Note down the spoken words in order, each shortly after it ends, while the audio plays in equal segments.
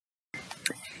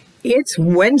It's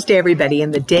Wednesday, everybody,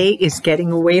 and the day is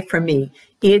getting away from me.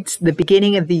 It's the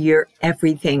beginning of the year,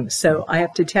 everything. So I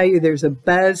have to tell you, there's a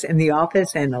buzz in the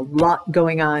office and a lot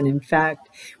going on. In fact,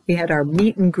 we had our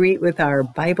meet and greet with our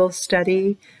Bible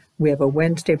study. We have a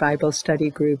Wednesday Bible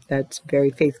study group that's a very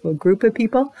faithful group of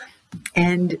people.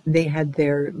 And they had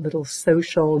their little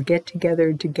social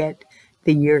get-together to get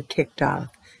the year kicked off.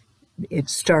 It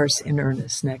starts in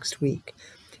earnest next week.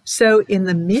 So in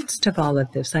the midst of all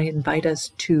of this, I invite us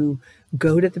to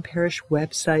go to the parish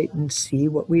website and see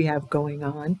what we have going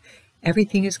on.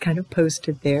 Everything is kind of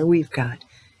posted there. We've got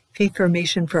faith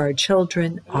formation for our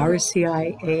children,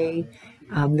 RCIA,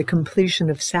 the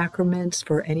completion of sacraments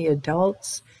for any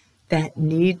adults that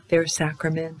need their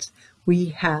sacraments. We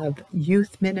have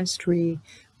youth ministry.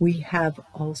 We have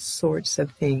all sorts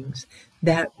of things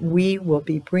that we will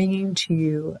be bringing to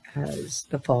you as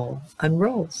the fall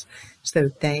unrolls. So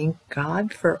thank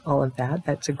God for all of that.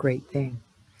 That's a great thing.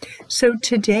 So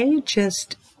today,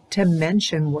 just to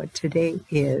mention what today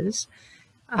is,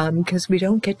 because we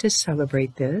don't get to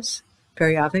celebrate this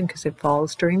very often because it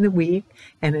falls during the week.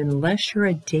 And unless you're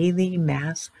a daily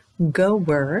Mass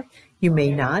goer, you may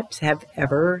not have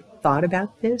ever thought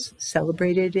about this,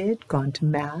 celebrated it, gone to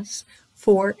Mass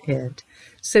for it.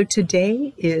 So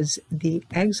today is the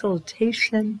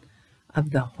Exaltation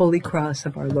of the Holy Cross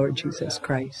of our Lord Jesus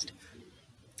Christ.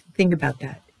 Think about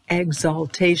that.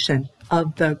 Exaltation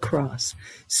of the cross.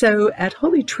 So at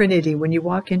Holy Trinity, when you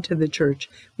walk into the church,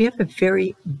 we have a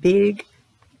very big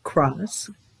cross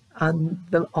on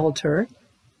the altar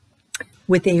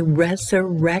with a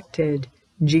resurrected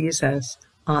Jesus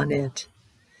on it.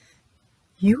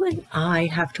 You and I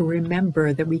have to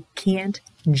remember that we can't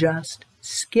just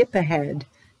skip ahead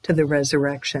to the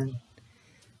resurrection.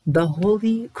 The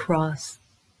Holy Cross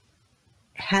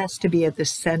has to be at the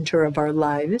center of our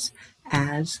lives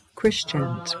as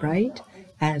Christians, right?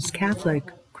 As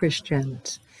Catholic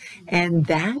Christians. And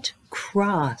that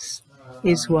cross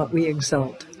is what we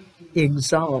exalt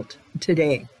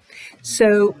today.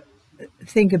 So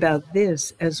think about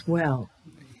this as well.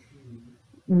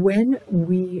 When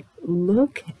we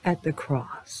look at the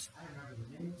cross,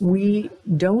 we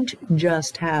don't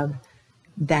just have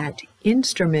that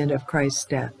instrument of Christ's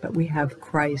death, but we have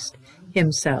Christ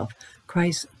himself.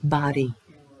 Christ's body,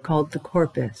 called the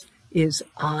corpus, is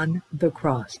on the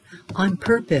cross on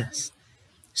purpose,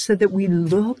 so that we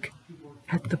look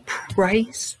at the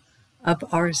price of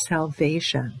our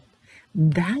salvation.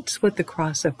 That's what the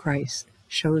cross of Christ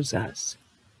shows us.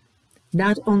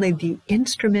 Not only the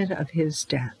instrument of his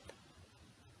death,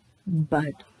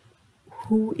 but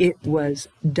who it was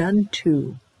done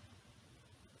to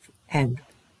and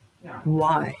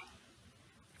why.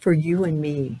 For you and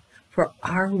me, for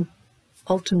our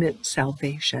ultimate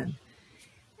salvation.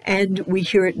 And we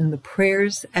hear it in the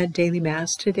prayers at daily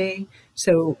Mass today.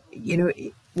 So,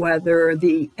 whether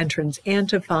the entrance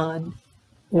antiphon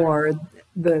or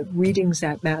the readings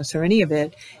at Mass or any of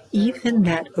it, even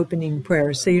that opening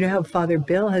prayer. So you know how Father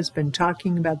Bill has been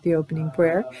talking about the opening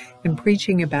prayer and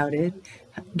preaching about it,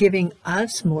 giving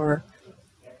us more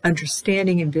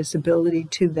understanding and visibility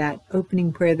to that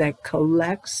opening prayer that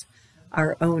collects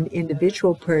our own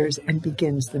individual prayers and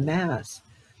begins the Mass.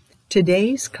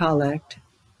 Today's collect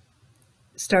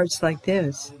starts like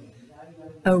this.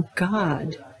 O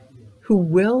God, who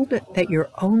willed that your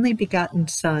only begotten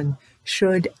Son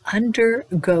should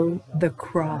undergo the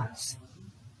cross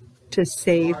to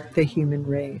save the human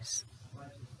race.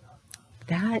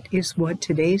 That is what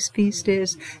today's feast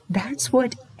is. That's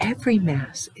what every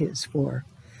Mass is for.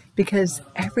 Because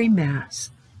every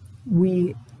Mass,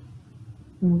 we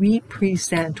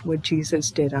present what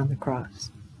Jesus did on the cross.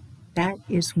 That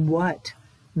is what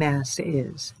Mass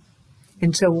is.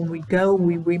 And so when we go,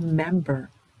 we remember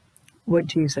what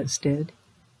Jesus did.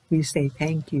 We say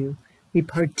thank you. We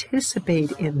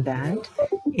participate in that,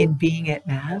 in being at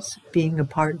Mass, being a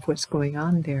part of what's going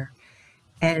on there.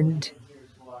 And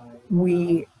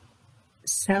we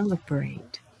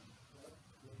celebrate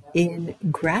in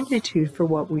gratitude for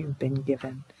what we've been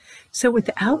given. So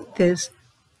without this,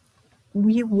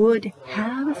 we would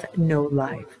have no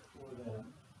life.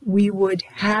 We would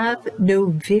have no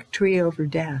victory over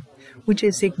death, which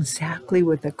is exactly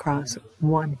what the cross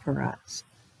won for us.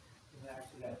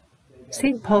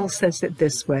 St. Paul says it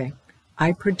this way,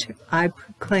 I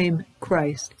proclaim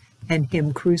Christ and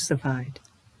him crucified,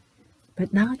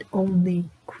 but not only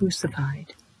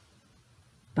crucified,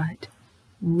 but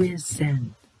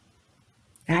risen.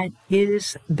 That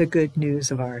is the good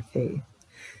news of our faith.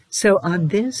 So on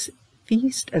this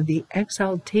feast of the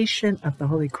exaltation of the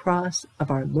Holy Cross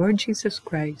of our Lord Jesus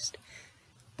Christ,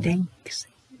 thanks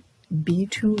be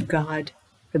to God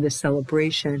for the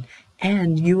celebration,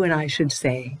 and you and I should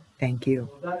say thank you.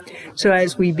 So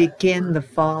as we begin the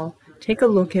fall, take a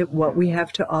look at what we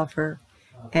have to offer,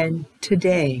 and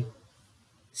today,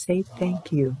 say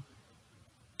thank you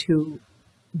to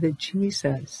the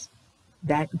Jesus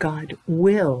that God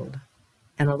willed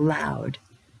and allowed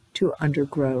to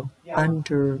undergo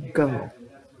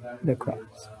the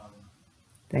cross.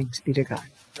 Thanks be to God.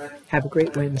 Have a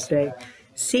great Wednesday.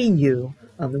 See you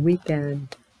on the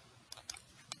weekend.